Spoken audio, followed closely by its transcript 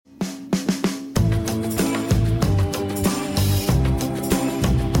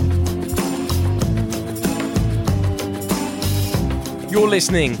You're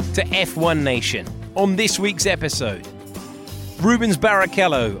listening to F1 Nation. On this week's episode, Rubens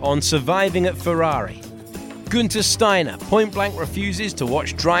Barrichello on surviving at Ferrari. Gunther Steiner point-blank refuses to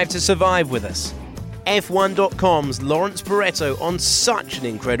watch Drive to Survive with us. F1.com's Lawrence Barretto on such an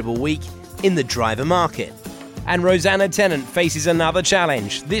incredible week in the driver market. And Rosanna Tennant faces another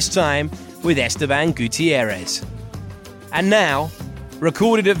challenge, this time with Esteban Gutierrez. And now,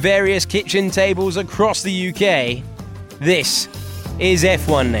 recorded at various kitchen tables across the UK, this is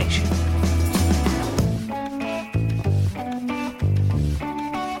F1 Nation.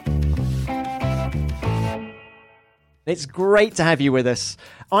 It's great to have you with us.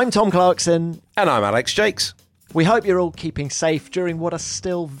 I'm Tom Clarkson. And I'm Alex Jakes. We hope you're all keeping safe during what are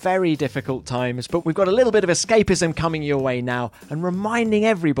still very difficult times, but we've got a little bit of escapism coming your way now and reminding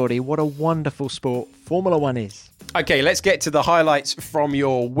everybody what a wonderful sport Formula One is. Okay, let's get to the highlights from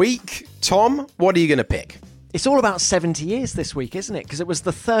your week. Tom, what are you going to pick? It's all about 70 years this week, isn't it? Because it was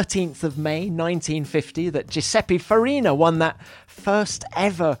the 13th of May, 1950, that Giuseppe Farina won that first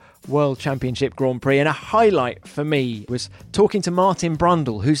ever World Championship Grand Prix. And a highlight for me was talking to Martin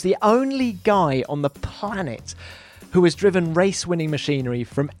Brundle, who's the only guy on the planet who has driven race-winning machinery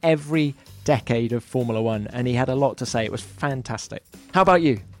from every decade of Formula One. And he had a lot to say. It was fantastic. How about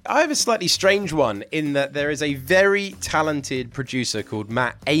you? I have a slightly strange one in that there is a very talented producer called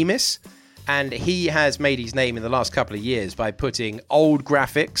Matt Amis. And he has made his name in the last couple of years by putting old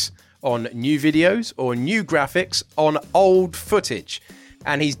graphics on new videos or new graphics on old footage.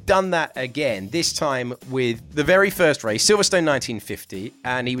 And he's done that again, this time with the very first race, Silverstone 1950.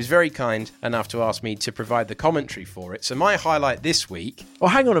 And he was very kind enough to ask me to provide the commentary for it. So my highlight this week... Well,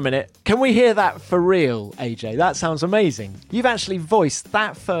 hang on a minute. Can we hear that for real, AJ? That sounds amazing. You've actually voiced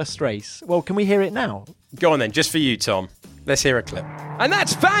that first race. Well, can we hear it now? Go on then, just for you, Tom. Let's hear a clip. And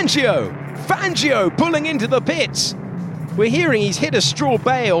that's Fangio! Fangio pulling into the pits! We're hearing he's hit a straw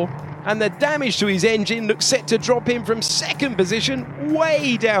bale, and the damage to his engine looks set to drop him from second position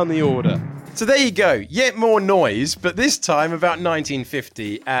way down the order. So there you go, yet more noise, but this time about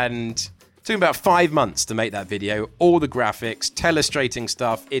 1950, and it took about 5 months to make that video. All the graphics, telestrating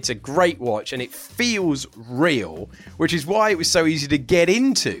stuff, it's a great watch, and it feels real, which is why it was so easy to get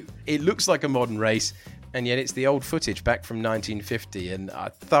into. It looks like a modern race, and yet it's the old footage back from 1950, and I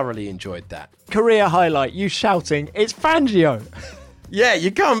thoroughly enjoyed that. Career highlight, you shouting, it's Fangio! Yeah,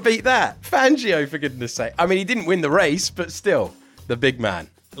 you can't beat that. Fangio, for goodness sake. I mean, he didn't win the race, but still, the big man.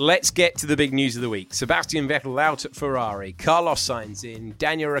 Let's get to the big news of the week. Sebastian Vettel out at Ferrari, Carlos Sainz in,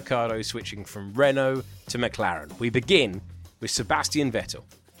 Daniel Ricciardo switching from Renault to McLaren. We begin with Sebastian Vettel.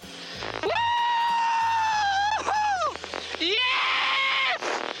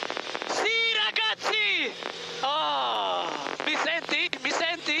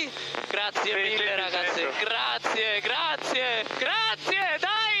 Grazie mille ragazzi, grazie,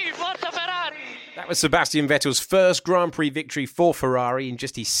 dai, forza Ferrari! That was Sebastian Vettel's first Grand Prix victory for Ferrari in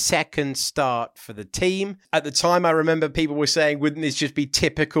just his second start for the team. At the time, I remember people were saying, wouldn't this just be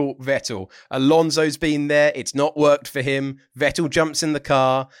typical Vettel? Alonso's been there, it's not worked for him, Vettel jumps in the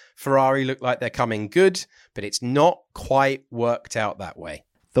car, Ferrari look like they're coming good, but it's not quite worked out that way.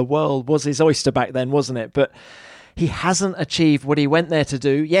 The world was his oyster back then, wasn't it? But he hasn't achieved what he went there to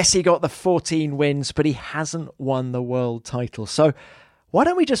do. Yes, he got the 14 wins, but he hasn't won the world title. So why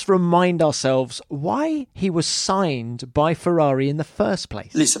don't we just remind ourselves why he was signed by Ferrari in the first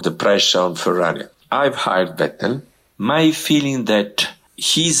place? Listen, the pressure on Ferrari. I've hired Vettel. My feeling that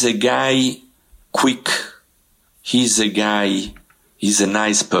he's a guy quick. He's a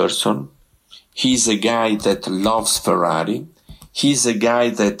nice person. He's a guy that loves Ferrari. He's a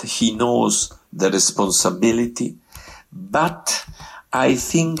guy that he knows the responsibility. But I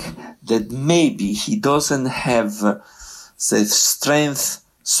think that maybe he doesn't have the strength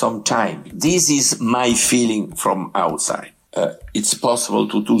sometimes. This is my feeling from outside. It's possible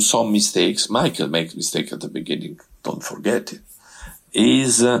to do some mistakes. Michael makes mistake at the beginning. Don't forget it.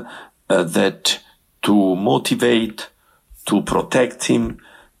 Is that to motivate, to protect him,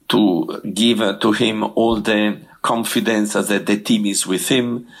 to give to him all the confidence that the team is with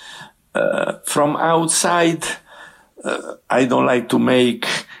him. From outside, I don't like to make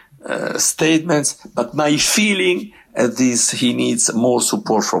statements, but my feeling is he needs more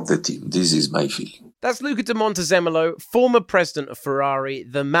support from the team. This is my feeling. That's Luca de Montezemolo, former president of Ferrari,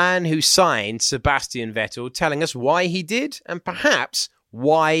 the man who signed Sebastian Vettel, telling us why he did and perhaps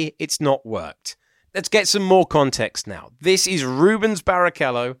why it's not worked. Let's get some more context now. This is Rubens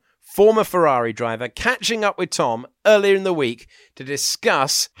Barrichello, former Ferrari driver, catching up with Tom earlier in the week to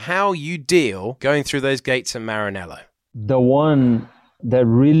discuss how you deal going through those gates at Maranello. The one that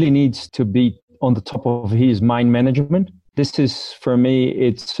really needs to be on the top of his mind management. this is, for me,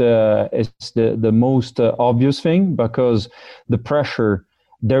 it's the most obvious thing, because the pressure,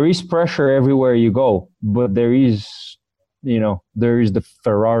 there is pressure everywhere you go, but there is the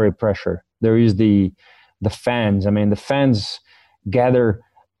Ferrari pressure. There is the fans. I mean, the fans gather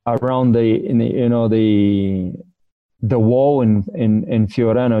around the wall in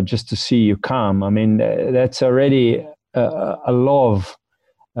Fiorano just to see you come. I mean, that's already a love.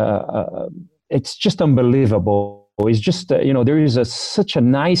 It's just unbelievable. It's just there is such a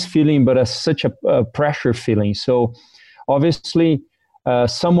nice feeling, but such a pressure feeling. So obviously,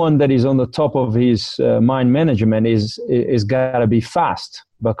 someone that is on the top of his mind management is gotta be fast,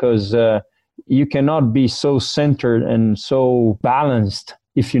 because you cannot be so centered and so balanced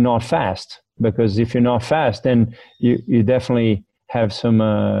if you're not fast. Because if you're not fast, then you definitely have some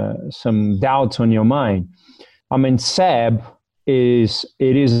doubts on your mind. I mean, Seb is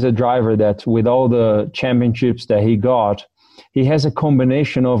a driver that, with all the championships that he got, he has a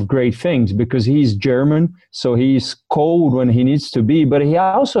combination of great things, because he's German, so he's cold when he needs to be, but he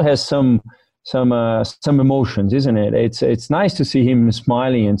also has some emotions, isn't it? It's nice to see him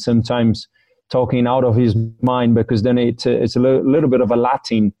smiling and sometimes talking out of his mind, because then it's a little bit of a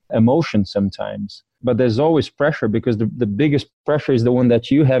Latin emotion sometimes. But there's always pressure, because the biggest pressure is the one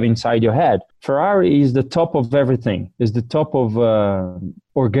that you have inside your head. Ferrari is the top of everything. Is the top of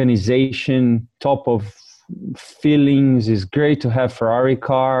organization, top of feelings. It's great to have Ferrari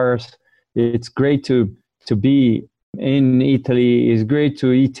cars. It's great to be in Italy. It's great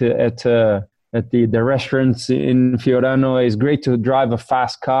to eat at the restaurants in Fiorano. It's great to drive a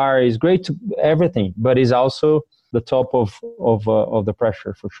fast car. It's great to everything, but it's also the top of the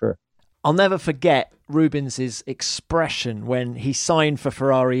pressure, for sure. I'll never forget Rubens' expression when he signed for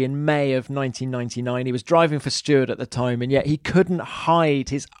Ferrari in May of 1999. He was driving for Stewart at the time, and yet he couldn't hide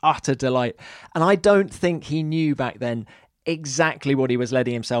his utter delight. And I don't think he knew back then exactly what he was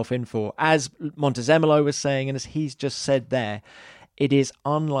letting himself in for. As Montezemolo was saying, and as he's just said there, it is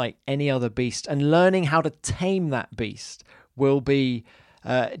unlike any other beast. And learning how to tame that beast will be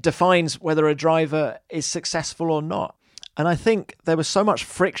defines whether a driver is successful or not. And I think there was so much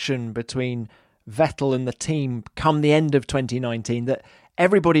friction between Vettel and the team come the end of 2019 that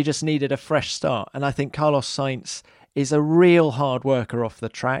everybody just needed a fresh start. And I think Carlos Sainz is a real hard worker off the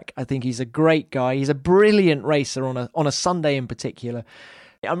track. I think he's a great guy. He's a brilliant racer on a Sunday in particular.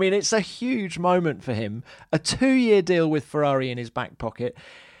 I mean, it's a huge moment for him. A 2-year deal with Ferrari in his back pocket.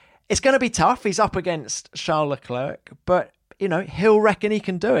 It's going to be tough. He's up against Charles Leclerc, but he'll reckon he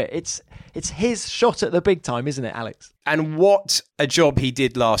can do it. It's his shot at the big time, isn't it, Alex? And what a job he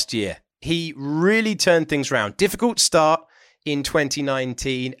did last year. He really turned things around. Difficult start in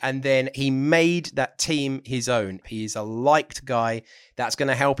 2019, and then he made that team his own. He's a liked guy. That's going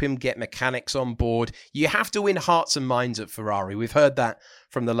to help him get mechanics on board. You have to win hearts and minds at Ferrari. We've heard that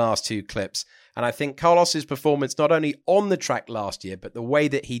from the last two clips. And I think Carlos's performance, not only on the track last year, but the way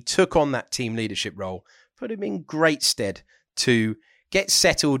that he took on that team leadership role, put him in great stead to get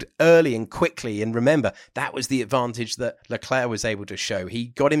settled early and quickly. And remember, that was the advantage that Leclerc was able to show. He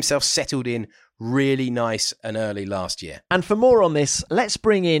got himself settled in really nice and early last year. And for more on this, let's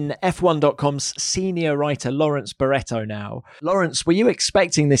bring in F1.com's senior writer, Lawrence Barretto now. Lawrence, were you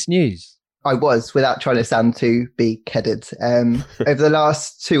expecting this news? I was, without trying to sound too big-headed. Over the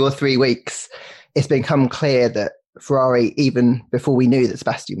last 2 or 3 weeks, it's become clear that Ferrari, even before we knew that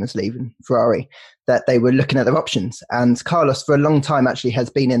Sebastian was leaving Ferrari, that they were looking at their options. And Carlos, for a long time, actually has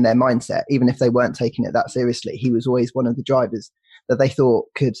been in their mindset, even if they weren't taking it that seriously. He was always one of the drivers that they thought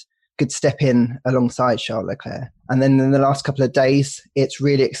could step in alongside Charles Leclerc. And then in the last couple of days, it's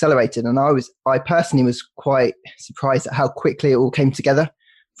really accelerated. And I personally was quite surprised at how quickly it all came together,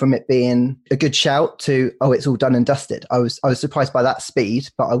 from it being a good shout to, oh, it's all done and dusted. I was surprised by that speed,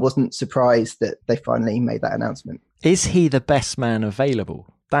 but I wasn't surprised that they finally made that announcement. Is he the best man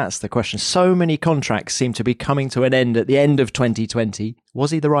available? That's the question. So many contracts seem to be coming to an end at the end of 2020.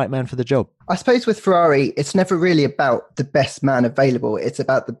 Was he the right man for the job? I suppose with Ferrari, it's never really about the best man available. It's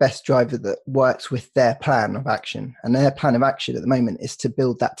about the best driver that works with their plan of action. And their plan of action at the moment is to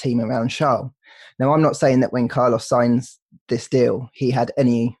build that team around Charles. Now, I'm not saying that when Carlos signs this deal, he had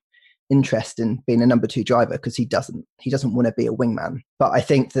any interest in being a number 2 driver, because he doesn't want to be a wingman. But I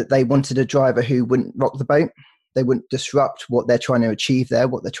think that they wanted a driver who wouldn't rock the boat. They wouldn't disrupt what they're trying to achieve there,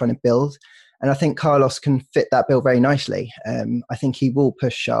 what they're trying to build. And I think Carlos can fit that bill very nicely. I think he will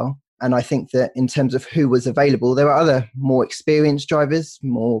push Charles. And I think that in terms of who was available, there are other more experienced drivers,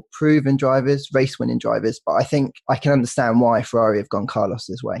 more proven drivers, race-winning drivers. But I think I can understand why Ferrari have gone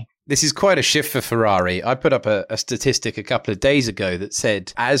Carlos's way. This is quite a shift for Ferrari. I put up a statistic a couple of days ago that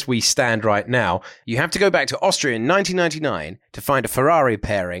said, as we stand right now, you have to go back to Austria in 1999 to find a Ferrari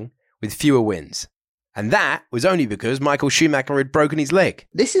pairing with fewer wins. And that was only because Michael Schumacher had broken his leg.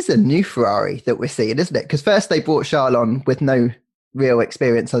 This is a new Ferrari that we're seeing, isn't it? Because first they brought Charles on with no real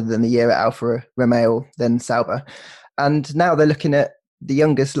experience other than the year at Alfa Romeo, then Sauber. And now they're looking at the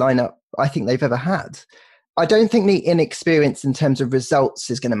youngest lineup I think they've ever had. I don't think the inexperience in terms of results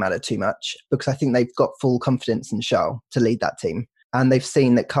is going to matter too much, because I think they've got full confidence in Charles to lead that team. And they've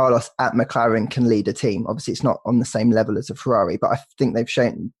seen that Carlos at McLaren can lead a team. Obviously, it's not on the same level as a Ferrari, but I think they've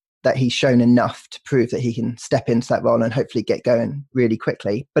shown that he's shown enough to prove that he can step into that role and hopefully get going really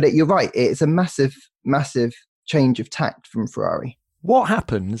quickly. But you're right, it's a massive, massive change of tact from Ferrari. What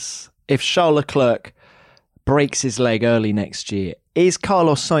happens if Charles Leclerc breaks his leg early next year? Is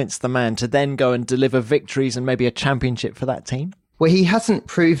Carlos Sainz the man to then go and deliver victories and maybe a championship for that team? Well, he hasn't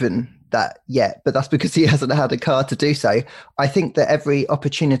proven that yet, but that's because he hasn't had a car to do so. I think that every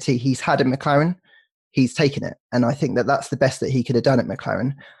opportunity he's had in McLaren, he's taken it. And I think that that's the best that he could have done at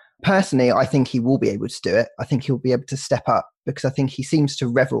McLaren. Personally, I think he will be able to do it. I think he'll be able to step up, because I think he seems to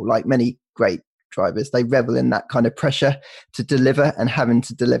revel, like many great drivers, they revel in that kind of pressure to deliver and having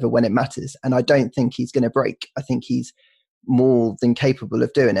to deliver when it matters. And I don't think he's going to break. I think he's more than capable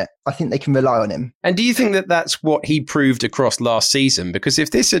of doing it. I think they can rely on him. And do you think that that's what he proved across last season? Because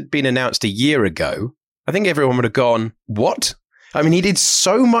if this had been announced a year ago, I think everyone would have gone, what? I mean, he did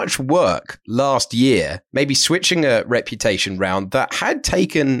so much work last year, maybe switching a reputation round that had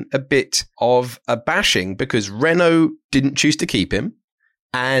taken a bit of a bashing because Renault didn't choose to keep him.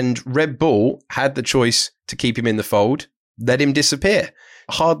 And Red Bull had the choice to keep him in the fold, let him disappear.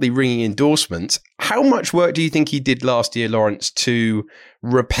 Hardly ringing endorsements. How much work do you think he did last year, Lawrence, to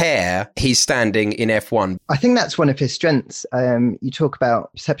repair his standing in F1? I think that's one of his strengths. You talk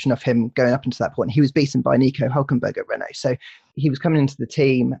about perception of him going up into that point. He was beaten by Nico Hülkenberg at Renault. So he was coming into the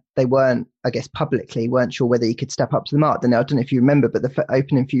team. They weren't, I guess, publicly weren't sure whether he could step up to the mark. Then I don't know if you remember, but the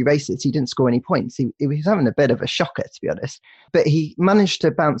opening few races, he didn't score any points. He was having a bit of a shocker, to be honest. But he managed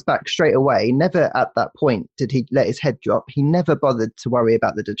to bounce back straight away. Never at that point did he let his head drop. He never bothered to worry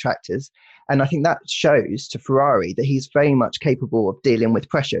about the detractors. And I think that shows to Ferrari that he's very much capable of dealing with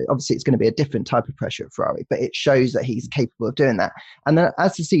pressure. Obviously, it's going to be a different type of pressure at Ferrari, but it shows that he's capable of doing that. And then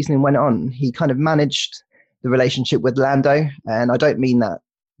as the season went on, he kind of managed the relationship with Lando. And I don't mean that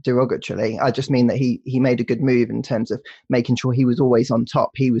derogatorily. I just mean that he made a good move in terms of making sure he was always on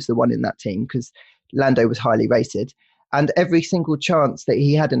top. He was the one in that team because Lando was highly rated. And every single chance that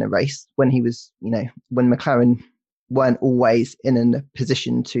he had in a race when he was, when McLaren weren't always in a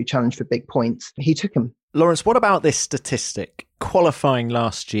position to challenge for big points, he took them. Lawrence, what about this statistic? Qualifying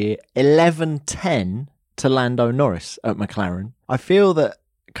last year, 11:10 to Lando Norris at McLaren. I feel that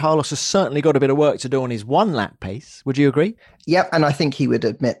Carlos has certainly got a bit of work to do on his one lap pace. Would you agree? Yep, and I think he would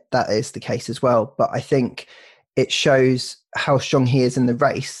admit that is the case as well. But I think it shows how strong he is in the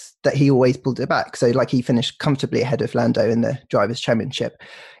race that he always pulled it back. So like he finished comfortably ahead of Lando in the Drivers' Championship.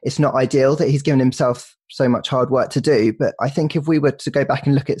 It's not ideal that he's given himself so much hard work to do, but I think if we were to go back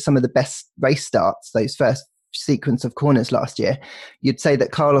and look at some of the best race starts, those first sequence of corners last year, you'd say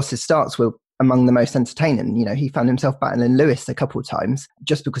that Carlos's starts were among the most entertaining. He found himself battling Lewis a couple of times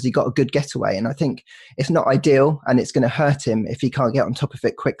just because he got a good getaway. And I think it's not ideal, and it's going to hurt him if he can't get on top of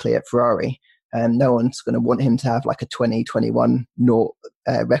it quickly at Ferrari. No one's going to want him to have like a 20-21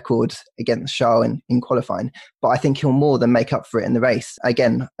 record against Charles in qualifying. But I think he'll more than make up for it in the race.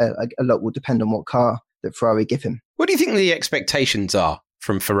 Again, a lot will depend on what car that Ferrari give him. What do you think the expectations are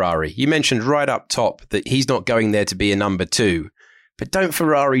from Ferrari? You mentioned right up top that he's not going there to be a number two. But don't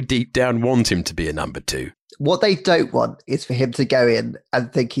Ferrari deep down want him to be a number two? What they don't want is for him to go in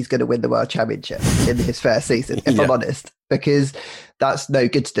and think he's going to win the World Championship in his first season, if I'm honest, because that's no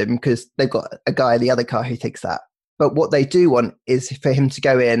good to them because they've got a guy in the other car who thinks that. But what they do want is for him to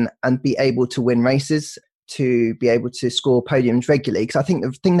go in and be able to win races, to be able to score podiums regularly. Because I think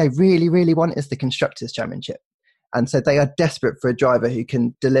the thing they really, really want is the Constructors' Championship. And so they are desperate for a driver who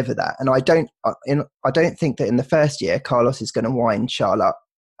can deliver that. And I don't think that in the first year, Carlos is going to wind Charles up.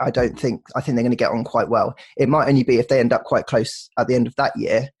 I think they're going to get on quite well. It might only be if they end up quite close at the end of that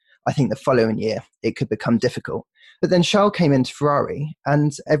year. I think the following year, it could become difficult. But then Charles came into Ferrari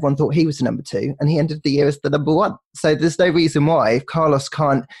and everyone thought he was the number two and he ended the year as the number one. So there's no reason why if Carlos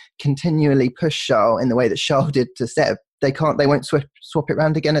can't continually push Charles in the way that Charles did to Seb they won't swap it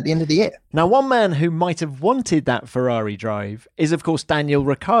round again at the end of the year. Now, one man who might have wanted that Ferrari drive is, of course, Daniel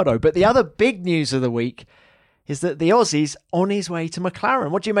Ricciardo. But the other big news of the week is that the Aussie's on his way to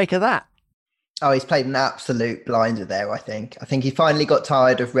McLaren. What do you make of that? Oh, he's played an absolute blinder there, I think. I think he finally got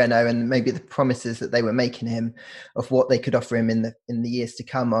tired of Renault and maybe the promises that they were making him of what they could offer him in the years to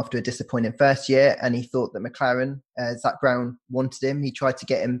come after a disappointing first year. And he thought that McLaren, Zak Brown wanted him. He tried to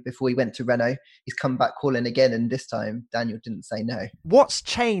get him before he went to Renault. He's come back calling again, and this time Daniel didn't say no. What's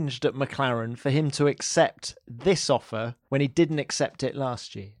changed at McLaren for him to accept this offer when he didn't accept it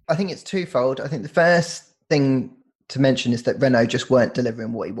last year? I think it's twofold. I think the first thing to mention is that Renault just weren't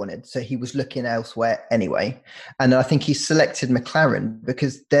delivering what he wanted. So he was looking elsewhere anyway. And I think he selected McLaren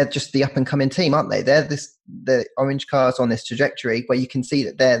because they're just the up and coming team, aren't they? They're the orange cars on this trajectory where you can see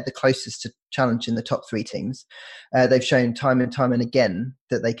that they're the closest to challenging the top three teams. They've shown time and time and again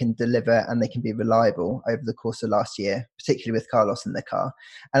that they can deliver and they can be reliable over the course of last year, particularly with Carlos in the car.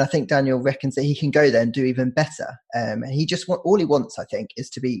 And I think Daniel reckons that he can go there and do even better. And he just all he wants, I think, is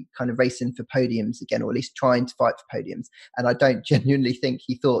to be kind of racing for podiums again, or at least trying to fight for podiums. And I don't genuinely think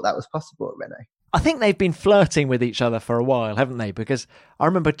he thought that was possible at Renault. I think they've been flirting with each other for a while, haven't they? Because I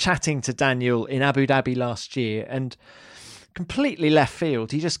remember chatting to Daniel in Abu Dhabi last year, and completely left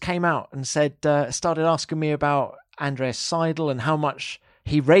field, he just came out and said, started asking me about Andreas Seidel and how much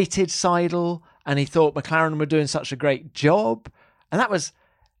he rated Seidel, and he thought McLaren were doing such a great job. And that was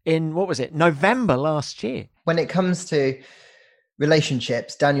in, November last year. When it comes to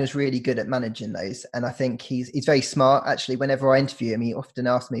relationships, Daniel's really good at managing those, and I think he's very smart. Actually, whenever I interview him, he often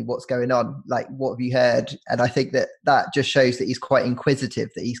asks me what's going on, like what have you heard? And I think that just shows that he's quite inquisitive,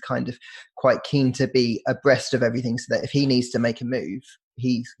 that he's kind of quite keen to be abreast of everything, so that if he needs to make a move,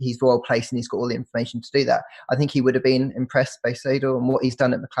 he's well placed and he's got all the information to do that. I think he would have been impressed by Seidel and what he's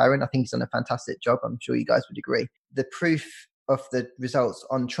done at McLaren. I think he's done a fantastic job. I'm sure you guys would agree. The proof of the results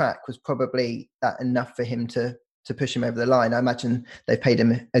on track was probably that enough for him to push him over the line. I imagine they've paid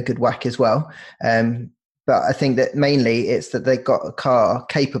him a good whack as well. But I think that mainly it's that they've got a car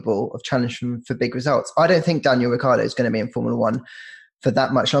capable of challenging for big results. I don't think Daniel Ricciardo is going to be in Formula One for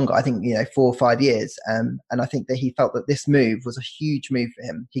that much longer. I think, 4 or 5 years. And I think that he felt that this move was a huge move for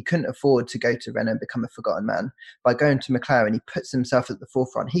him. He couldn't afford to go to Renault and become a forgotten man. By going to McLaren, he puts himself at the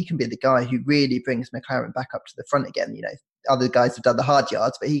forefront. He can be the guy who really brings McLaren back up to the front again. Other guys have done the hard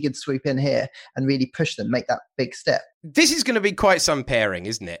yards, but he could swoop in here and really push them, make that big step. This is going to be quite some pairing,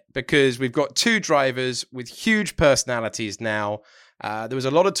 isn't it? Because we've got two drivers with huge personalities now. There was a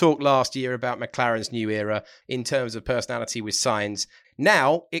lot of talk last year about McLaren's new era in terms of personality with Sainz.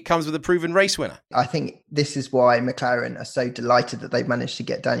 Now it comes with a proven race winner. I think this is why McLaren are so delighted that they've managed to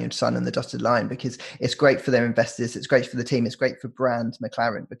get Daniel to sign on the dotted line, because it's great for their investors, it's great for the team, it's great for brand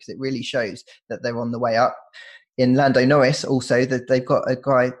McLaren, because it really shows that they're on the way up. In Lando Norris also, that they've got a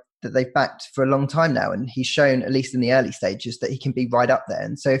guy that they've backed for a long time now, and he's shown, at least in the early stages, that he can be right up there.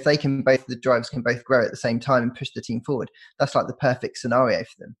 And so if the drivers can both grow at the same time and push the team forward, that's like the perfect scenario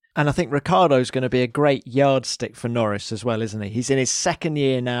for them. And I think Ricciardo's going to be a great yardstick for Norris as well, isn't he? He's in his second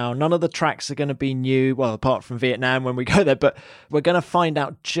year now. None of the tracks are going to be new, well, apart from Vietnam when we go there, but we're going to find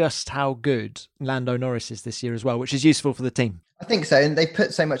out just how good Lando Norris is this year as well, which is useful for the team. I think so, and they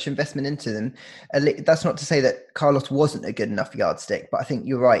put so much investment into them. That's not to say that Carlos wasn't a good enough yardstick, but I think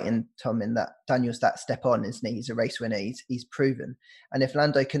you're right, Tom, in that Daniel's that step on, isn't he? He's a race winner, he's proven. And if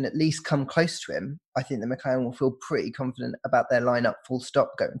Lando can at least come close to him, I think the McLaren will feel pretty confident about their lineup full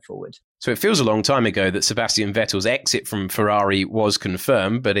stop going forward. So it feels a long time ago that Sebastian Vettel's exit from Ferrari was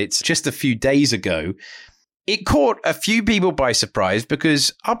confirmed, but it's just a few days ago. It caught a few people by surprise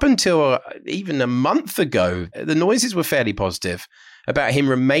because up until even a month ago, the noises were fairly positive about him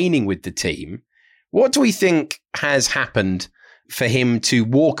remaining with the team. What do we think has happened for him to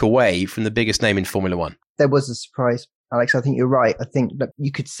walk away from the biggest name in Formula One? There was a surprise, Alex. I think you're right. I think that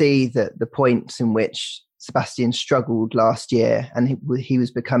you could see that the points in which Sebastian struggled last year, and he was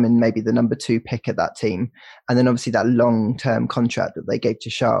becoming maybe the number 2 pick at that team. And then obviously that long-term contract that they gave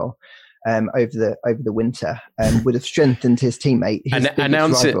to Charles over the winter would have strengthened his teammate.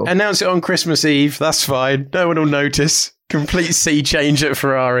 Announce it on Christmas Eve. That's fine. No one will notice. Complete sea change at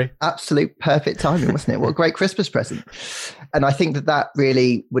Ferrari. Absolute perfect timing, wasn't it? What a great Christmas present. And I think that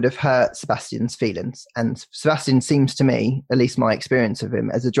really would have hurt Sebastian's feelings. And Sebastian seems to me, at least my experience of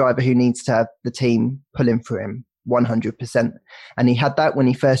him, as a driver who needs to have the team pulling for him 100%. And he had that when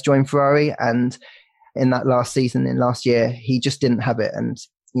he first joined Ferrari. And in that last season, in last year, he just didn't have it. And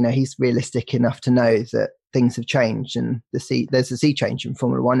he's realistic enough to know that things have changed and there's a sea change in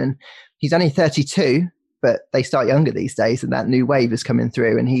Formula One. And he's only 32, but they start younger these days, and that new wave is coming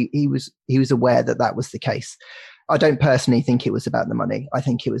through. And he was aware that was the case. I don't personally think it was about the money. I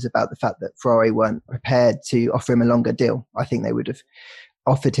think it was about the fact that Ferrari weren't prepared to offer him a longer deal. I think they would have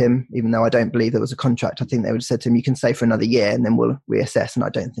offered him, even though I don't believe there was a contract, I think they would have said to him, you can stay for another year and then we'll reassess. And I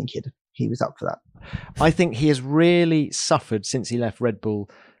don't think he was up for that. I think he has really suffered since he left Red Bull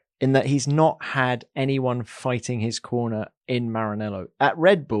in that he's not had anyone fighting his corner in Maranello. At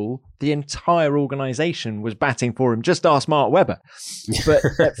Red Bull, the entire organisation was batting for him. Just ask Mark Webber. But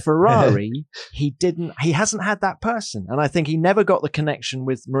at Ferrari, he hasn't had that person. And I think he never got the connection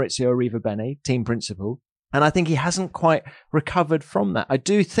with Maurizio Arrivabene, team principal. And I think he hasn't quite recovered from that. I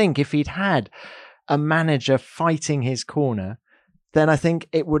do think if he'd had a manager fighting his corner, then I think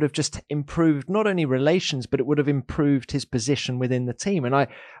it would have just improved not only relations, but it would have improved his position within the team. And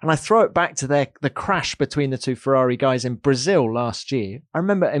I throw it back to the crash between the two Ferrari guys in Brazil last year. I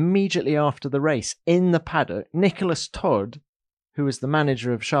remember immediately after the race in the paddock, Nicolas Todd, who was the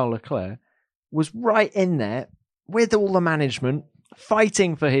manager of Charles Leclerc, was right in there with all the management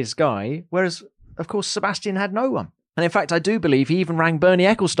fighting for his guy, whereas, of course, Sebastian had no one. And in fact, I do believe he even rang Bernie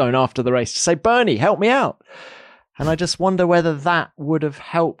Ecclestone after the race to say, Bernie, help me out. And I just wonder whether that would have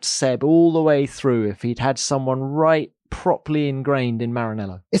helped Seb all the way through if he'd had someone right properly ingrained in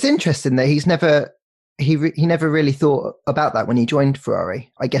Maranello. It's interesting that he never really thought about that when he joined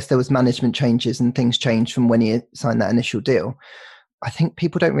Ferrari. I guess there was management changes and things changed from when he signed that initial deal. I think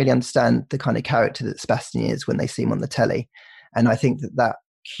people don't really understand the kind of character that Sebastian is when they see him on the telly. And I think that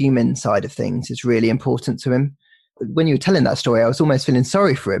human side of things is really important to him. When you were telling that story, I was almost feeling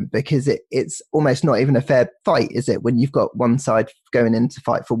sorry for him because it's almost not even a fair fight, is it? When you've got one side going in to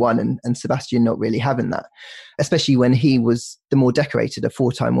fight for one and Sebastian not really having that, especially when he was the more decorated, a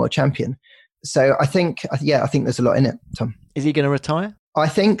 4-time world champion. So I think there's a lot in it, Tom. Is he going to retire? I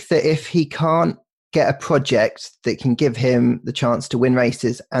think that if he can't get a project that can give him the chance to win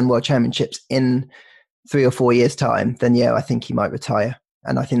races and world championships in 3 or 4 years' time, then I think he might retire.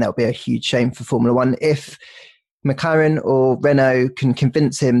 And I think that would be a huge shame for Formula One if McLaren or Renault can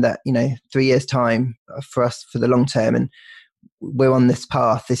convince him that, 3 years' time for us for the long term and we're on this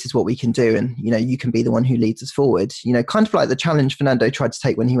path, this is what we can do. And, you can be the one who leads us forward, kind of like the challenge Fernando tried to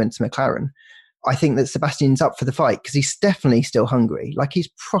take when he went to McLaren. I think that Sebastian's up for the fight because he's definitely still hungry. Like he's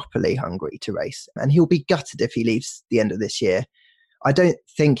properly hungry to race and he'll be gutted if he leaves the end of this year. I don't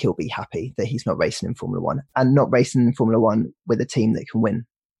think he'll be happy that he's not racing in Formula One and not racing in Formula One with a team that can win.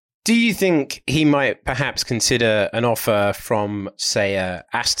 Do you think he might perhaps consider an offer from, say,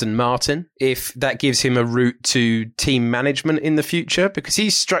 Aston Martin, if that gives him a route to team management in the future? Because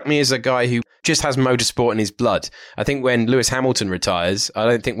he struck me as a guy who just has motorsport in his blood. I think when Lewis Hamilton retires, I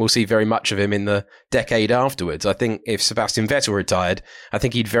don't think we'll see very much of him in the decade afterwards. I think if Sebastian Vettel retired, I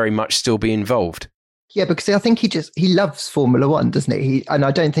think he'd very much still be involved. Yeah, because I think he loves Formula One, doesn't he? And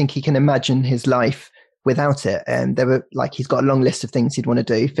I don't think he can imagine his life without it. And he's got a long list of things he'd want to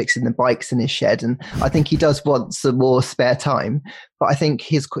do, fixing the bikes in his shed. And I think he does want some more spare time, but I think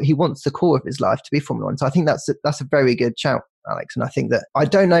he wants the core of his life to be Formula One. So I think that's a very good shout, Alex. And I think that I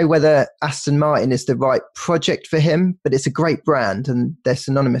don't know whether Aston Martin is the right project for him, but it's a great brand and they're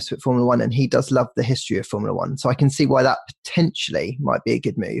synonymous with Formula One and he does love the history of Formula One. So I can see why that potentially might be a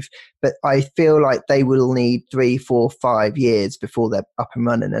good move. But I feel like they will need 3, 4, 5 years before they're up and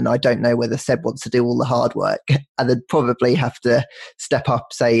running. And I don't know whether Seb wants to do all the hard work and then probably have to step up,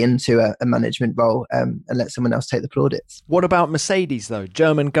 say, into a management role and let someone else take the plaudits. What about Mercedes, though?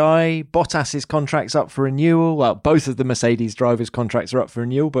 German guy, Bottas's contract's up for renewal. Well, both of the Mercedes drivers' contracts are up for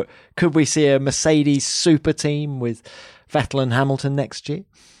renewal, but could we see a Mercedes super team with Vettel and Hamilton next year?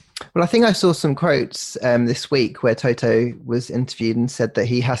 Well, I think I saw some quotes this week where Toto was interviewed and said that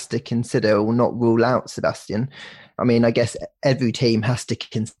he has to consider or not rule out Sebastian. I mean, I guess every team has to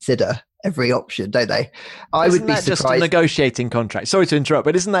consider every option, don't they? I would be surprised. Isn't that just a negotiating contract? Sorry to interrupt,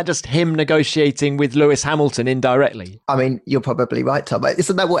 but isn't that just him negotiating with Lewis Hamilton indirectly? I mean, you're probably right, Tom.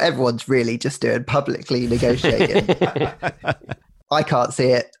 Isn't that what everyone's really just doing, publicly negotiating? I can't see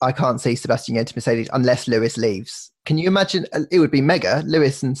it. I can't see Sebastian going to Mercedes unless Lewis leaves. Can you imagine? It would be mega.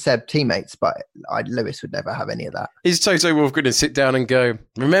 Lewis and Seb teammates, but Lewis would never have any of that. Is Toto Wolff going to sit down and go,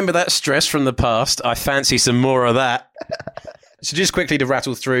 remember that stress from the past? I fancy some more of that. So just quickly to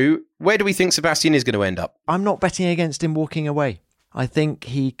rattle through, where do we think Sebastian is going to end up? I'm not betting against him walking away. I think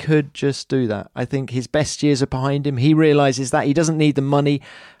he could just do that. I think his best years are behind him. He realises that. He doesn't need the money.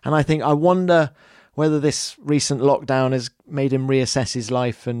 And I wonder whether this recent lockdown has made him reassess his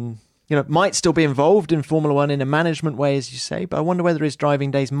life and, might still be involved in Formula One in a management way, as you say, but I wonder whether his driving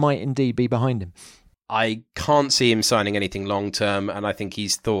days might indeed be behind him. I can't see him signing anything long-term, and I think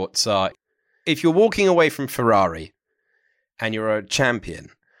his thoughts are, if you're walking away from Ferrari and you're a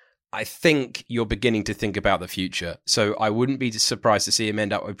champion, I think you're beginning to think about the future. So I wouldn't be surprised to see him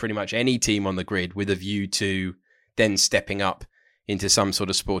end up with pretty much any team on the grid with a view to then stepping up into some sort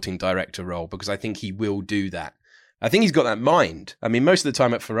of sporting director role, because I think he will do that. I think he's got that mind. I mean, most of the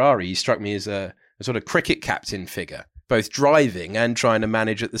time at Ferrari, he struck me as a sort of cricket captain figure, both driving and trying to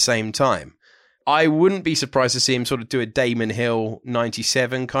manage at the same time. I wouldn't be surprised to see him sort of do a Damon Hill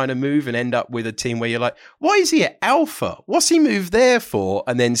 97 kind of move and end up with a team where you're like, why is he at Alpha? What's he moved there for?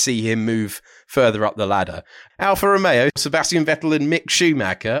 And then see him move further up the ladder. Alfa Romeo, Sebastian Vettel and Mick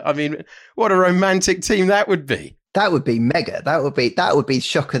Schumacher. I mean, what a romantic team that would be. That would be mega. That would be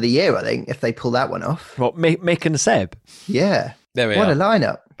shock of the year, I think, if they pull that one off. What, Mick and Seb? Yeah. There we are. What a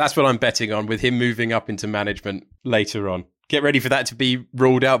lineup. That's what I'm betting on, with him moving up into management later on. Get ready for that to be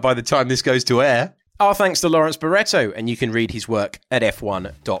ruled out by the time this goes to air. Our thanks to Lawrence Barretto, and you can read his work at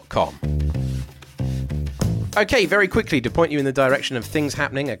f1.com. Okay, very quickly, to point you in the direction of things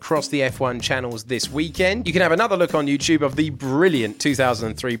happening across the F1 channels this weekend, you can have another look on YouTube of the brilliant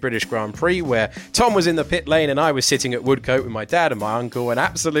 2003 British Grand Prix, where Tom was in the pit lane and I was sitting at Woodcote with my dad and my uncle, and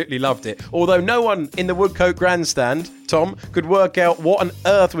absolutely loved it. Although no one in the Woodcote grandstand, Tom, could work out what on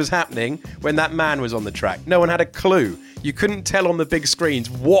earth was happening when that man was on the track. No one had a clue. You couldn't tell on the big screens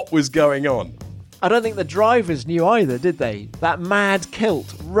what was going on. I don't think the drivers knew either, did they? That mad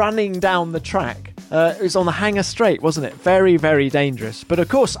kilt running down the track. It was on the Hangar Straight, wasn't it? Very, very dangerous. But of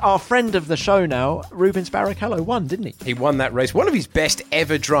course, our friend of the show now, Rubens Barrichello, won, didn't he? He won that race. One of his best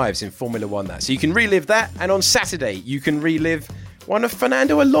ever drives in Formula One, that. So you can relive that. And on Saturday, you can relive one of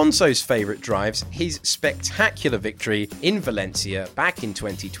Fernando Alonso's favourite drives, his spectacular victory in Valencia back in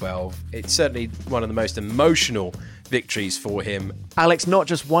 2012. It's certainly one of the most emotional victories for him. Alex, not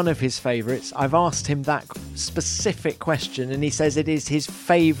just one of his favourites. I've asked him that specific question and he says it is his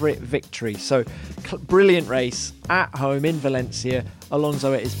favourite victory. So brilliant race at home in Valencia.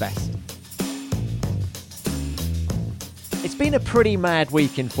 Alonso at his best. It's been a pretty mad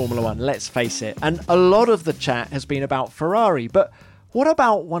week in Formula One, let's face it. And a lot of the chat has been about Ferrari. But what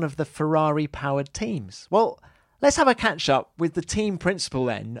about one of the Ferrari-powered teams? Well, let's have a catch-up with the team principal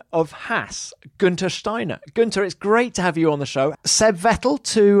then of Haas, Günther Steiner. Günther, it's great to have you on the show. Seb Vettel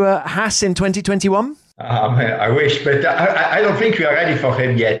to Haas in 2021? I wish, but I don't think we are ready for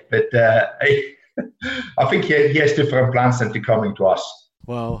him yet. But I think he has different plans than coming to us.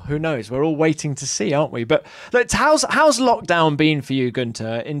 Well, who knows? We're all waiting to see, aren't we? But how's lockdown been for you,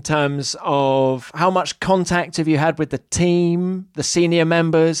 Günther, in terms of how much contact have you had with the team, the senior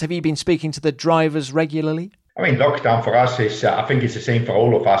members? Have you been speaking to the drivers regularly? I mean, lockdown for us is, I think it's the same for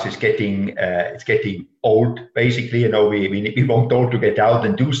all of us. It's getting old, basically. You know, we want all to get out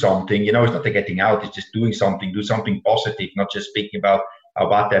and do something. You know, it's not getting out, it's just doing something, do something positive, not just speaking about how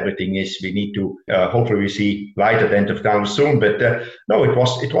bad everything is. We need to, hopefully we see light at the end of the tunnel soon. But no, it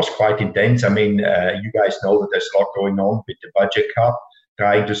was quite intense. I mean, you guys know that there's a lot going on with the budget cut,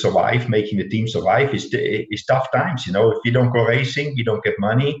 trying to survive, making the team survive is tough times. You know, if you don't go racing, you don't get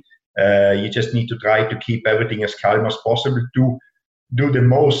money. You just need to try to keep everything as calm as possible, to do the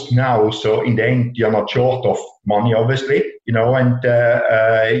most now. So in the end, you're not short of money, obviously, you know, and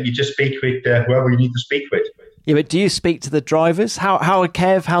you just speak with whoever you need to speak with. Yeah, but do you speak to the drivers? How are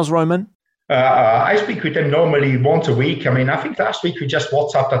Kev? How's Roman? I speak with them normally once a week. I mean, I think last week we just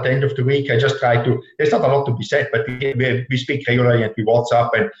WhatsApped at the end of the week. I just try to, there's not a lot to be said, but we speak regularly and we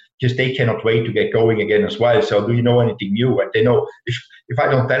WhatsApp, and just they cannot wait to get going again as well. So do you know anything new? And they know if I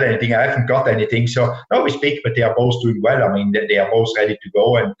don't tell anything, I haven't got anything. So no, we speak, but they are both doing well. I mean, they are both ready to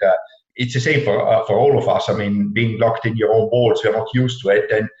go. And it's the same for all of us. I mean, being locked in your own walls, we're not used to it.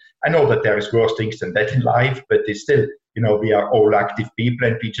 And I know that there is worse things than that in life, but it's still, you know, we are all active people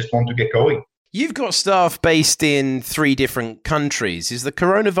and we just want to get going. You've got staff based in 3 different countries. Is the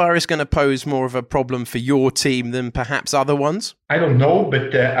coronavirus going to pose more of a problem for your team than perhaps other ones? I don't know,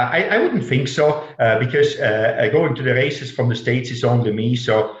 but I wouldn't think so, because going to the races from the States is only me.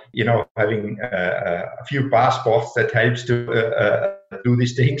 So, you know, having a few passports, that helps to do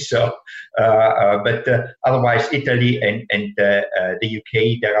these things. So, but otherwise, Italy and the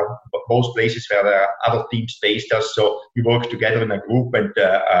UK, there are both places where there are other teams based us. So we work together in a group, and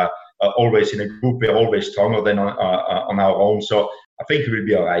always in a group, we're always stronger than on our own. So I think we will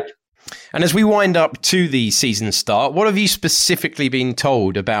be all right. And as we wind up to the season start, what have you specifically been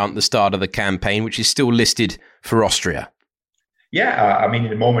told about the start of the campaign, which is still listed for Austria? Yeah, I mean,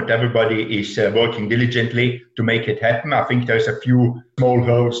 in the moment, everybody is working diligently to make it happen. I think there's a few small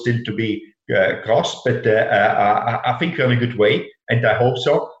hurdles still to be crossed, but I think we're in a good way, and I hope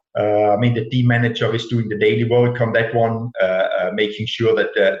so. I mean, the team manager is doing the daily work on that one, making sure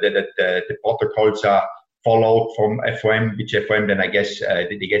that the protocols are followed from FOM, which FOM then I guess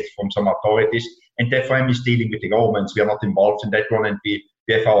they get from some authorities. And FOM is dealing with the governments. We are not involved in that one, and we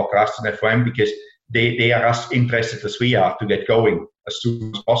have our trust in FOM because they are as interested as we are to get going as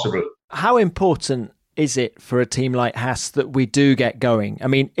soon as possible. How important is it for a team like Haas that we do get going? I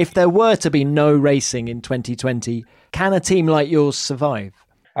mean, if there were to be no racing in 2020, can a team like yours survive?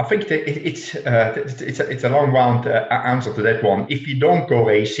 I think that it's a long round answer to that one. If we don't go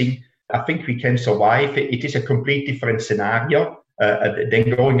racing, I think we can survive. It is a complete different scenario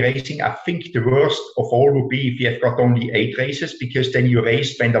than going racing. I think the worst of all would be if you have got only 8 races, because then you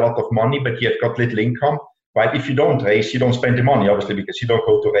race, spend a lot of money, but you have got little income. Right? If you don't race, you don't spend the money, obviously, because you don't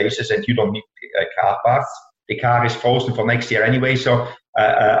go to races and you don't need car parts. The car is frozen for next year anyway, so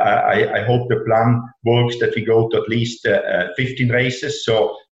I hope the plan works that we go to at least 15 races.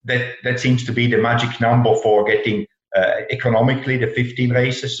 So that seems to be the magic number for getting economically the 15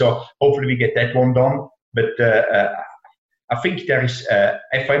 races. So hopefully we get that one done. But I think there is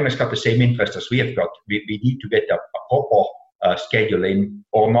FOM has got the same interest as we have got. We need to get a proper schedule in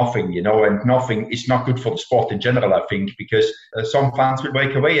or nothing, and nothing is not good for the sport in general, I think, because some fans will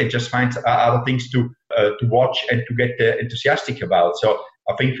break away and just find other things to watch and to get enthusiastic about. So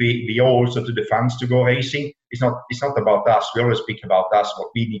I think we owe also to the fans to go racing. It's not about us. We always speak about us, what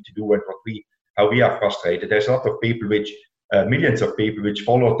we need to do and how we are frustrated. There's a lot of people millions of people which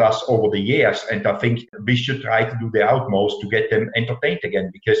followed us over the years, and I think we should try to do the utmost to get them entertained again,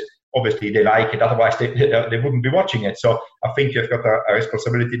 because obviously they like it, otherwise they wouldn't be watching it. So I think you've got a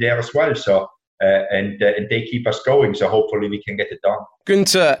responsibility there as well. So and they keep us going, so hopefully we can get it done.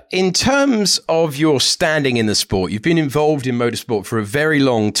 Gunther, in terms of your standing in the sport, you've been involved in motorsport for a very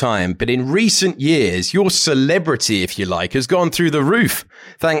long time, but in recent years, your celebrity, if you like, has gone through the roof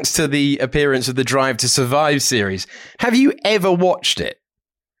thanks to the appearance of the Drive to Survive series. Have you ever watched it?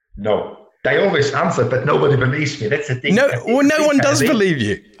 No. I always answer, but nobody believes me. That's the thing. No one does believe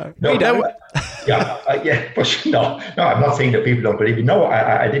you. No, no, I'm not saying that people don't believe me. No,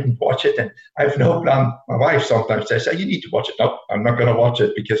 I didn't watch it, and I have no plan. My wife sometimes says, "You need to watch it." No, I'm not going to watch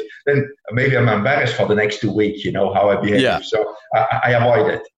it, because then maybe I'm embarrassed for the next 2 weeks. How I behave. Yeah. So I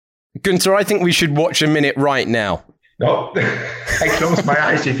avoid it. Gunther, I think we should watch a minute right now. No, I close my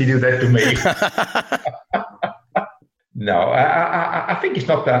eyes if you do that to me. No, I think it's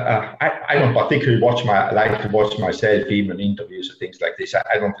not that. I don't particularly like to watch myself, even interviews or things like this.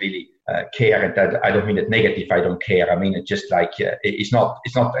 I don't really care, and that I don't mean it negative. I don't care. I mean it just like it's not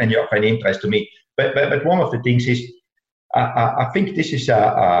any of any interest to me. But one of the things is I think this is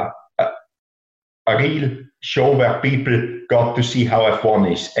a real show where people got to see how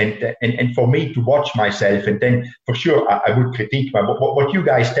F1 is, and for me to watch myself, and then for sure I would critique what you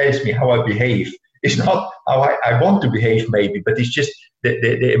guys tells me how I behave. It's not how I want to behave, maybe, but it's just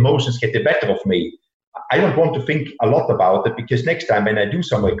the emotions get the better of me. I don't want to think a lot about it, because next time when I do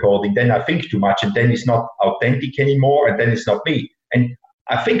some recording, then I think too much, and then it's not authentic anymore, and then it's not me. And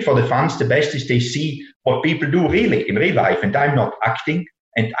I think for the fans, the best is they see what people do really in real life, and I'm not acting,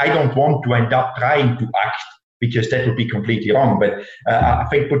 and I don't want to end up trying to act, because that would be completely wrong. But I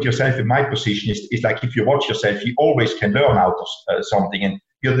think put yourself in my position is like, if you watch yourself, you always can learn out of something, and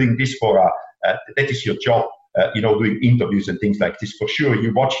you're doing this for that is your job, doing interviews and things like this. For sure,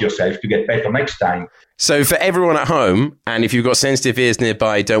 you watch yourself to get better next time. So for everyone at home, and if you've got sensitive ears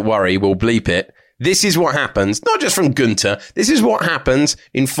nearby, don't worry, we'll bleep it. This is what happens, not just from Gunther, this is what happens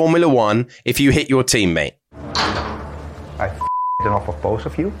in Formula One if you hit your teammate. I enough of both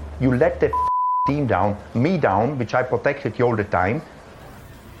of you. You let the team down, me down, which I protected you all the time.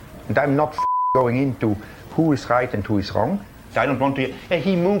 And I'm not going into who is right and who is wrong. I don't want to.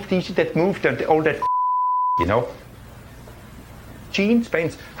 He moved, that moved, and all that. Gene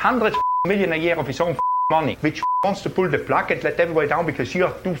spends 100 million a year of his own money, which wants to pull the plug and let everybody down because you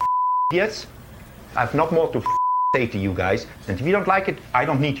are two idiots. I have not more to say to you guys. And if you don't like it, I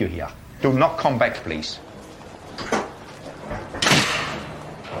don't need you here. Do not come back, please.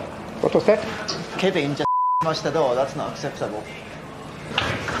 What was that? Kevin just smashed the door. That's not acceptable.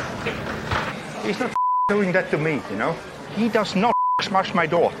 He's not doing that to me, He does not smash my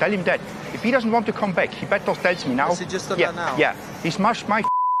door. Tell him that. If he doesn't want to come back, he better tells me now. Is he just done that now? Yeah. He smashed my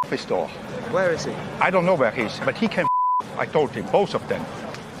office door. Where is he? I don't know where he is, but he can. I told him, both of them.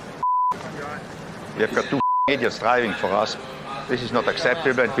 We have got two idiots driving for us. This is not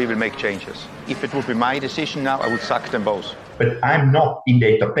acceptable, and we will make changes. If it would be my decision now, I would sack them both. But I'm not in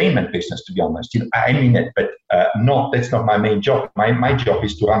the entertainment business, to be honest. I mean it, but that's not my main job. My job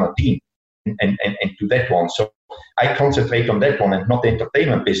is to run a team and do that one. So I concentrate on that one and not the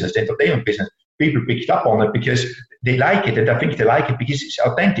entertainment business. The entertainment business, people picked up on it because they like it, and I think they like it because it's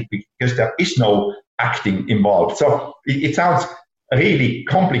authentic, because there is no acting involved. So it sounds really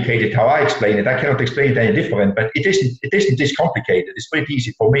complicated how I explain it. I cannot explain it any different, but it isn't this complicated. It's pretty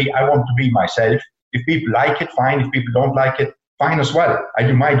easy for me. I want to be myself. If people like it, fine. If people don't like it, fine as well. I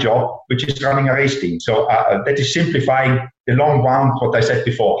do my job, which is running a race team. So that is simplifying the long round what I said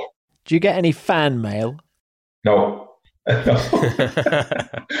before. Do you get any fan mail? No. I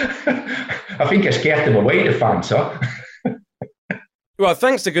think I scared them away, the fans, huh? Well,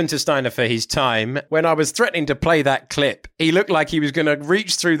 thanks to Gunther Steiner for his time. When I was threatening to play that clip, he looked like he was going to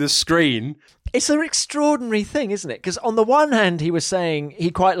reach through the screen. It's an extraordinary thing, isn't it? Because on the one hand, he was saying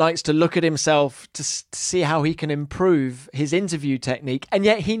he quite likes to look at himself to see how he can improve his interview technique, and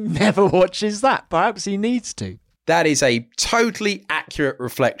yet he never watches that. Perhaps he needs to. That is a totally accurate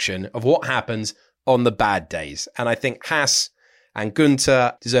reflection of what happens on the bad days. And I think Haas and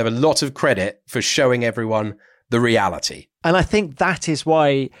Gunther deserve a lot of credit for showing everyone the reality. And I think that is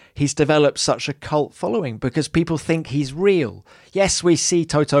why he's developed such a cult following, because people think he's real. Yes, we see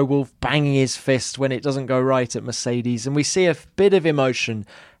Toto Wolff banging his fist when it doesn't go right at Mercedes, and we see a bit of emotion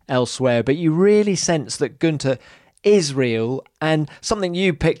elsewhere, but you really sense that Gunther is real. And something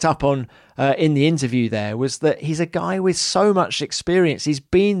you picked up on in the interview there was that he's a guy with so much experience. He's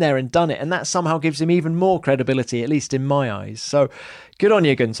been there and done it, and that somehow gives him even more credibility, at least in my eyes. So good on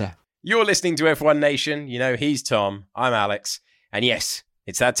you, Gunther. You're listening to F1 Nation. You know, he's Tom, I'm Alex, and yes,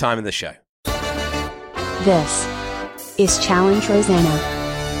 it's that time of the show. This is Challenge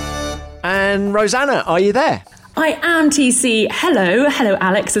Rosanna. And Rosanna, are you there? I am, TC. Hello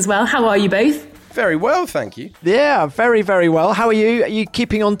Alex as well. How are you both? Very well, thank you. Yeah, very, very well. How are you? Are you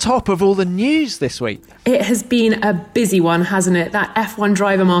keeping on top of all the news this week? It has been a busy one, hasn't it? That F1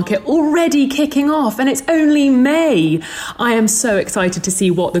 driver market already kicking off, and it's only May. I am so excited to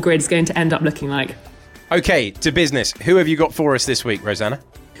see what the grid's going to end up looking like. Okay, to business. Who have you got for us this week, Rosanna?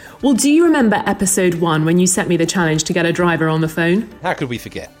 Well, do you remember episode 1 when you sent me the challenge to get a driver on the phone? How could we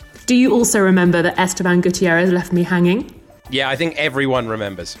forget? Do you also remember that Esteban Gutierrez left me hanging? Yeah, I think everyone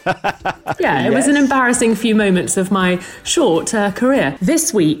remembers. Yeah, it was an embarrassing few moments of my short career.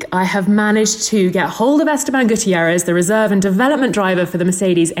 This week, I have managed to get hold of Esteban Gutierrez, the reserve and development driver for the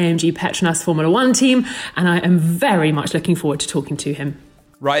Mercedes-AMG Petronas Formula 1 team, and I am very much looking forward to talking to him.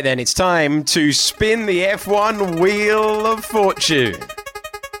 Right then, it's time to spin the F1 Wheel of Fortune.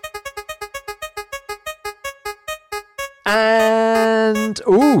 And,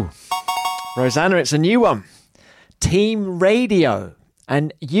 Rosanna, it's a new one. Team Radio.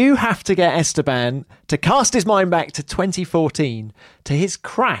 And you have to get Esteban to cast his mind back to 2014, to his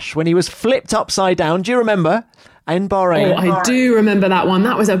crash when he was flipped upside down. Do you remember? In Bahrain. Oh, I do remember that one.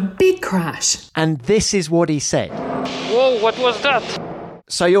 That was a big crash. And this is what he said. Whoa, what was that?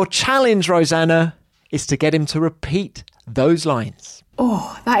 So your challenge, Rosanna, is to get him to repeat those lines.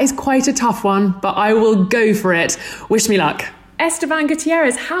 Oh, that is quite a tough one, but I will go for it. Wish me luck. Esteban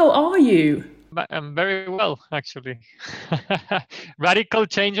Gutierrez, how are you? I'm very well, actually. Radical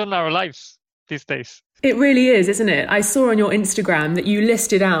change on our lives these days. It really is, isn't it? I saw on your Instagram that you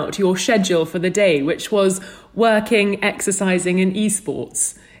listed out your schedule for the day, which was working, exercising and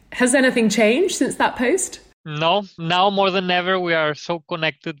esports. Has anything changed since that post? No, now more than ever, we are so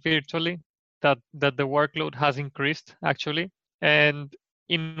connected virtually that the workload has increased, actually. And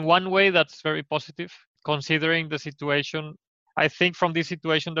in one way, that's very positive, considering the situation. I think from this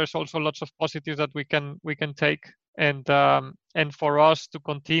situation, there's also lots of positives that we can take, and for us to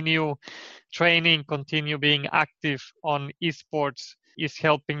continue training, continue being active on esports is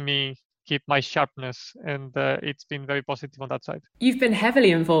helping me keep my sharpness, and it's been very positive on that side. You've been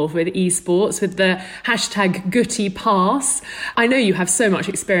heavily involved with esports, with the hashtag GuttyPass. I know you have so much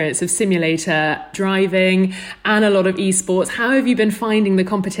experience of simulator driving and a lot of esports. How have you been finding the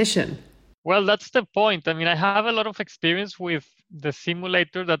competition? Well, that's the point. I mean, I have a lot of experience with the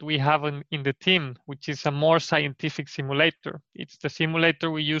simulator that we have in the team, which is a more scientific simulator. It's the simulator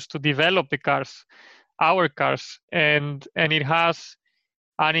we use to develop the cars, our cars, and it has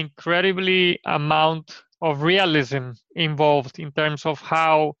an incredibly amount of realism involved in terms of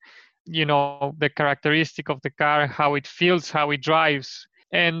how, the characteristic of the car, how it feels, how it drives.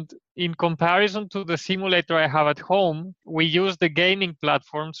 And in comparison to the simulator I have at home, we use the gaming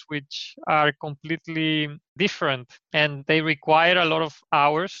platforms, which are completely different, and they require a lot of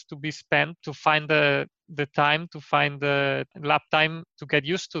hours to be spent to find the time, to find the lap time, to get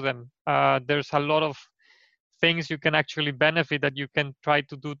used to them. There's a lot of things you can actually benefit that you can try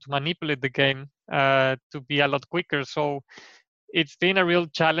to do to manipulate the game to be a lot quicker. So it's been a real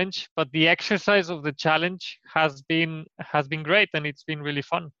challenge, but the exercise of the challenge has been great, and it's been really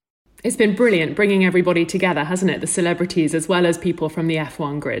fun. It's been brilliant bringing everybody together, hasn't it? The celebrities as well as people from the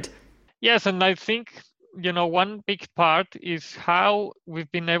F1 grid. Yes, and I think, one big part is how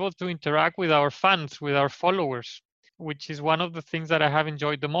we've been able to interact with our fans, with our followers, which is one of the things that I have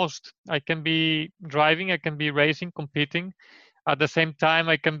enjoyed the most. I can be driving, I can be racing, competing. At the same time,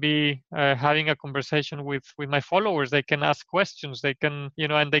 I can be having a conversation with my followers. They can ask questions. They can,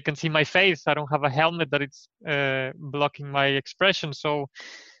 and they can see my face. I don't have a helmet that it's blocking my expression. So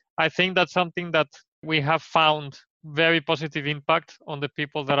I think that's something that we have found very positive impact on the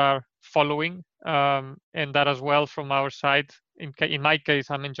people that are following, and that as well from our side. In my case,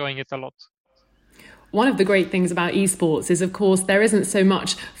 I'm enjoying it a lot. One of the great things about esports is, of course, there isn't so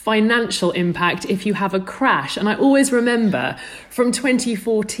much financial impact if you have a crash. And I always remember from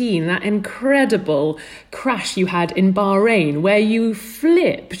 2014, that incredible crash you had in Bahrain where you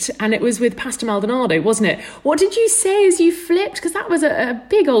flipped, and it was with Pastor Maldonado, wasn't it? What did you say as you flipped? Because that was a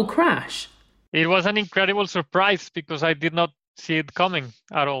big old crash. It was an incredible surprise because I did not see it coming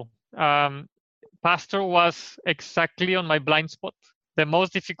at all. Pastor was exactly on my blind spot. The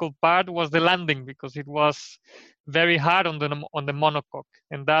most difficult part was the landing because it was very hard on the monocoque,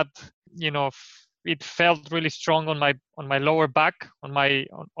 and that it felt really strong on my lower back,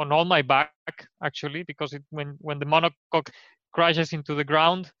 on all my back actually, because when the monocoque crashes into the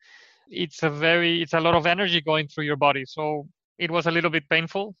ground, it's a lot of energy going through your body. So it was a little bit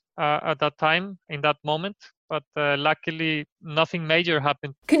painful at that time, in that moment, but luckily nothing major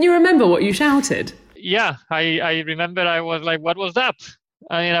happened. Can you remember what you shouted? Yeah, I remember I was like, what was that?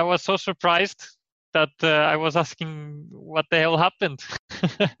 I mean, I was so surprised that I was asking what the hell happened.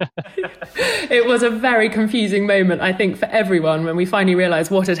 It was a very confusing moment, I think, for everyone when we finally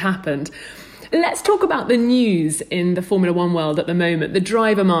realised what had happened. Let's talk about the news in the Formula One world at the moment. The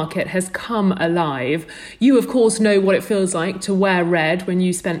driver market has come alive. You, of course, know what it feels like to wear red when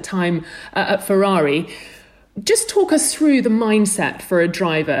you spent time at Ferrari. Just talk us through the mindset for a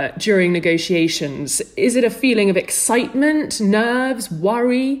driver during negotiations. Is it a feeling of excitement, nerves,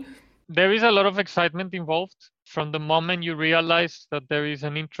 worry? There is a lot of excitement involved from the moment you realize that there is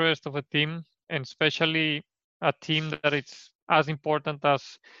an interest of a team, and especially a team that it's as important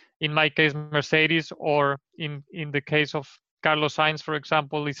as, in my case, Mercedes, or in the case of Carlos Sainz, for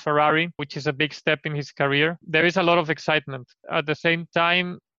example, is Ferrari, which is a big step in his career. There is a lot of excitement. At the same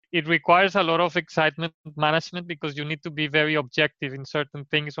time, it requires a lot of excitement management because you need to be very objective in certain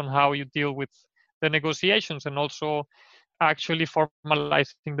things on how you deal with the negotiations and also actually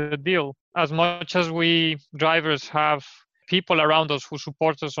formalizing the deal. As much as we drivers have people around us who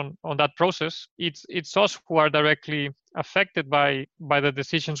support us on that process, it's us who are directly affected by the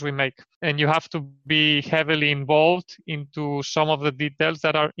decisions we make. And you have to be heavily involved into some of the details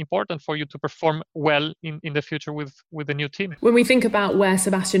that are important for you to perform well in the future with the new team. When we think about where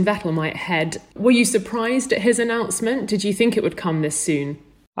Sebastian Vettel might head, were you surprised at his announcement? Did you think it would come this soon?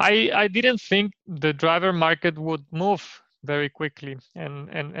 I didn't think the driver market would move very quickly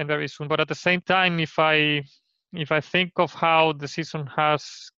and very soon. But at the same time, if I think of how the season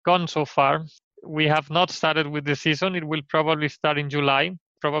has gone so far, we have not started with the season. It will probably start in July,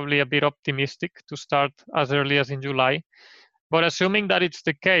 probably a bit optimistic to start as early as in July. But assuming that it's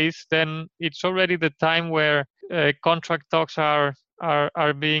the case, then it's already the time where contract talks are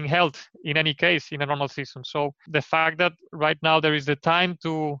being held in any case in a normal season. So the fact that right now there is the time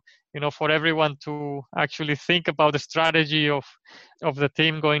to, for everyone to actually think about the strategy of the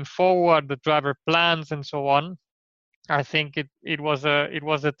team going forward, the driver plans and so on, I think it was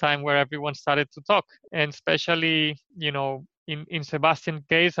a time where everyone started to talk. And especially, in Sebastian's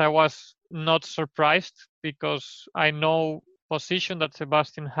case, I was not surprised because I know position that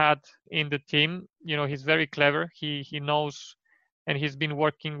Sebastian had in the team. He's very clever. He knows, and he's been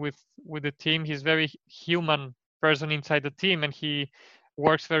working with the team. He's very human person inside the team, and he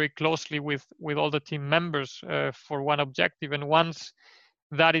works very closely with all the team members for one objective. And once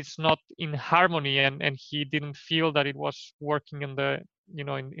that is not in harmony and he didn't feel that it was working in the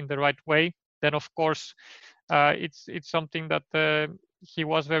in the right way, then of course it's something that he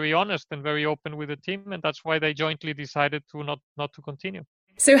was very honest and very open with the team, and that's why they jointly decided to not to continue.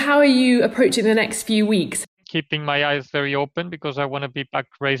 So how are you approaching the next few weeks? Keeping my eyes very open because I want to be back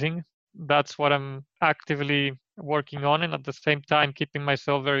racing. That's what I'm actively working on, and at the same time keeping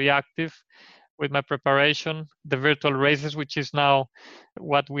myself very active with my preparation, the virtual races, which is now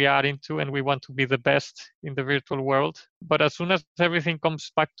what we are into, and we want to be the best in the virtual world. But as soon as everything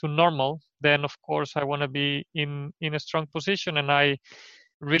comes back to normal, then of course I want to be in a strong position, and I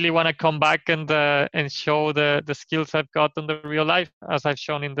really want to come back and show the skills I've got in the real life, as I've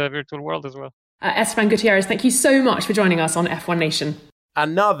shown in the virtual world as well. Esteban Gutierrez, thank you so much for joining us on F1 Nation.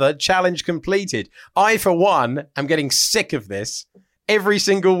 Another challenge completed. I, for one, am getting sick of this. every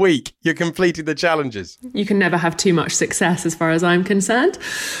single week you're completing the challenges. You can never have too much success as far as I'm concerned.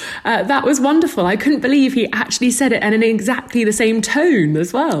 That was wonderful. I couldn't believe he actually said it and in exactly the same tone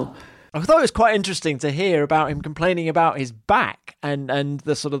as well. I thought it was quite interesting to hear about him complaining about his back and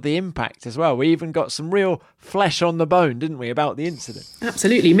the sort of the impact as well. We even got some real flesh on the bone, didn't we, about the incident?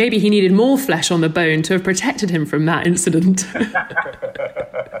 Absolutely. Maybe he needed more flesh on the bone to have protected him from that incident.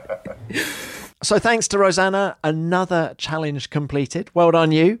 So thanks to Rosanna, another challenge completed. Well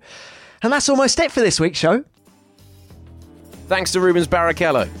done, you. And that's almost it for this week's show. Thanks to Rubens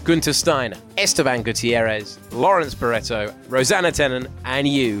Barrichello, Gunther Steiner, Esteban Gutierrez, Lawrence Barretto, Rosanna Tenen, and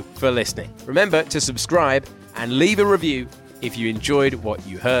you for listening. Remember to subscribe and leave a review if you enjoyed what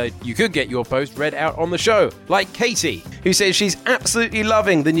you heard. You could get your post read out on the show, like Katie, who says she's absolutely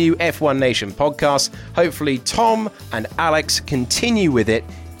loving the new F1 Nation podcast. Hopefully Tom and Alex continue with it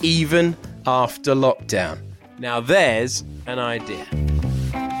even after lockdown. Now there's an idea.